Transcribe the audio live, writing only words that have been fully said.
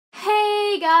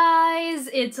guys,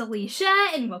 it's Alicia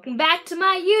and welcome back to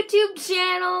my YouTube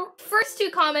channel. First two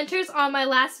commenters on my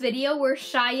last video were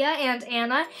Shaya and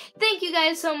Anna. Thank you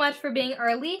guys so much for being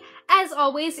early. As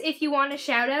always, if you want a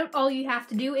shout out, all you have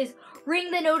to do is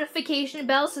ring the notification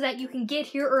bell so that you can get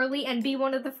here early and be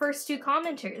one of the first two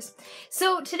commenters.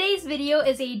 So today's video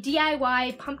is a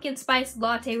DIY pumpkin spice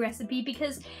latte recipe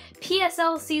because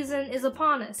PSL season is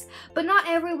upon us. But not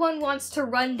everyone wants to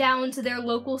run down to their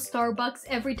local Starbucks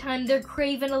every time they're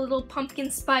craving a little pumpkin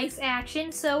spice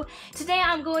action. So today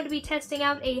I'm going to be testing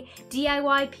out a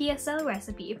DIY PSL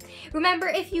recipe. Remember,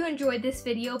 if you enjoyed this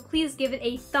video, please give it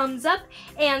a thumbs up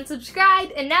and subscribe.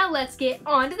 And now let's get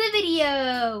on to the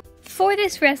video. For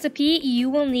this recipe, you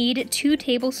will need 2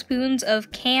 tablespoons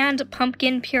of canned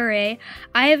pumpkin puree.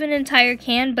 I have an entire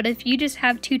can, but if you just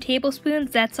have 2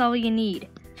 tablespoons, that's all you need.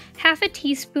 Half a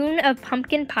teaspoon of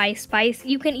pumpkin pie spice.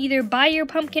 You can either buy your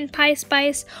pumpkin pie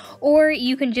spice or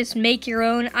you can just make your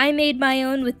own. I made my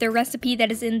own with the recipe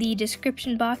that is in the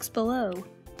description box below.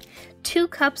 2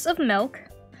 cups of milk,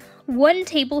 1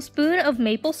 tablespoon of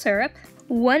maple syrup,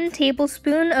 1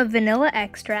 tablespoon of vanilla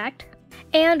extract,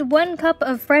 and 1 cup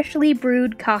of freshly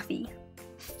brewed coffee.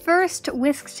 First,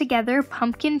 whisk together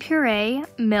pumpkin puree,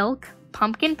 milk,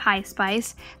 pumpkin pie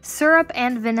spice, syrup,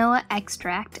 and vanilla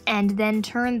extract, and then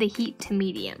turn the heat to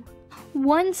medium.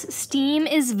 Once steam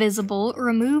is visible,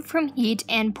 remove from heat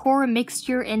and pour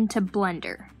mixture into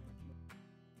blender.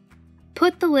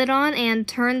 Put the lid on and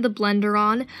turn the blender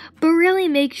on, but really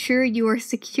make sure you are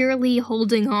securely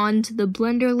holding on to the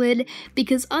blender lid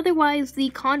because otherwise the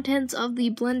contents of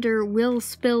the blender will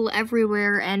spill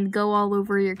everywhere and go all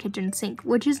over your kitchen sink,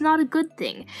 which is not a good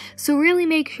thing. So really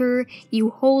make sure you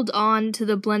hold on to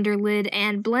the blender lid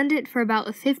and blend it for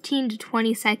about 15 to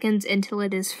 20 seconds until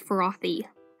it is frothy.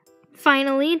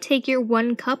 Finally, take your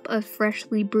 1 cup of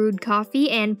freshly brewed coffee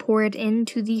and pour it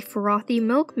into the frothy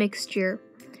milk mixture.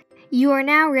 You are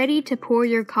now ready to pour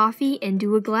your coffee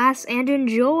into a glass and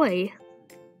enjoy!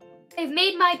 I've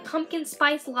made my pumpkin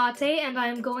spice latte and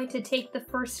I'm going to take the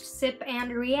first sip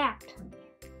and react.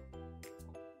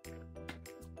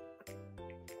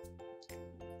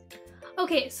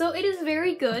 Okay, so it is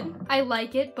very good. I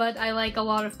like it, but I like a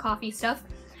lot of coffee stuff.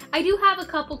 I do have a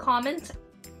couple comments.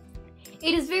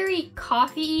 It is very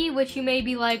coffee-y, which you may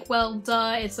be like, well,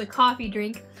 duh, it's a coffee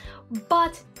drink.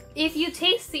 But if you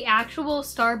taste the actual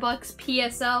Starbucks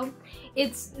PSL,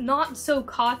 it's not so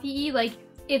coffee-y, like,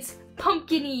 it's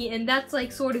pumpkin-y, and that's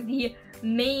like sort of the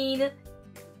main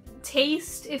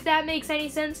taste, if that makes any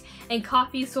sense, and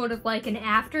coffee is sort of like an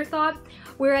afterthought,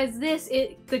 whereas this,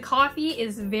 the coffee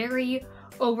is very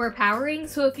overpowering,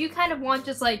 so if you kind of want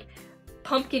just like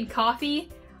pumpkin coffee,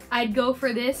 I'd go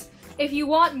for this. If you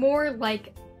want more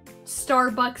like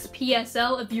Starbucks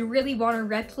PSL, if you really want to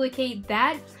replicate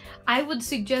that, I would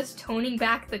suggest toning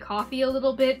back the coffee a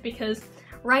little bit because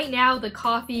right now the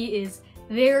coffee is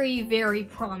very, very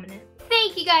prominent.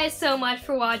 Thank you guys so much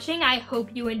for watching. I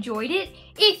hope you enjoyed it.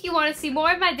 If you want to see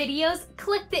more of my videos,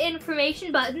 click the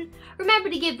information button. Remember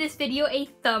to give this video a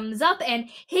thumbs up and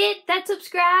hit that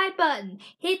subscribe button.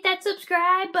 Hit that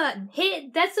subscribe button.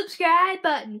 Hit that subscribe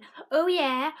button. Oh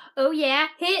yeah,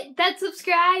 hit that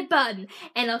subscribe button.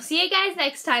 And I'll see you guys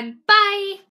next time. Bye!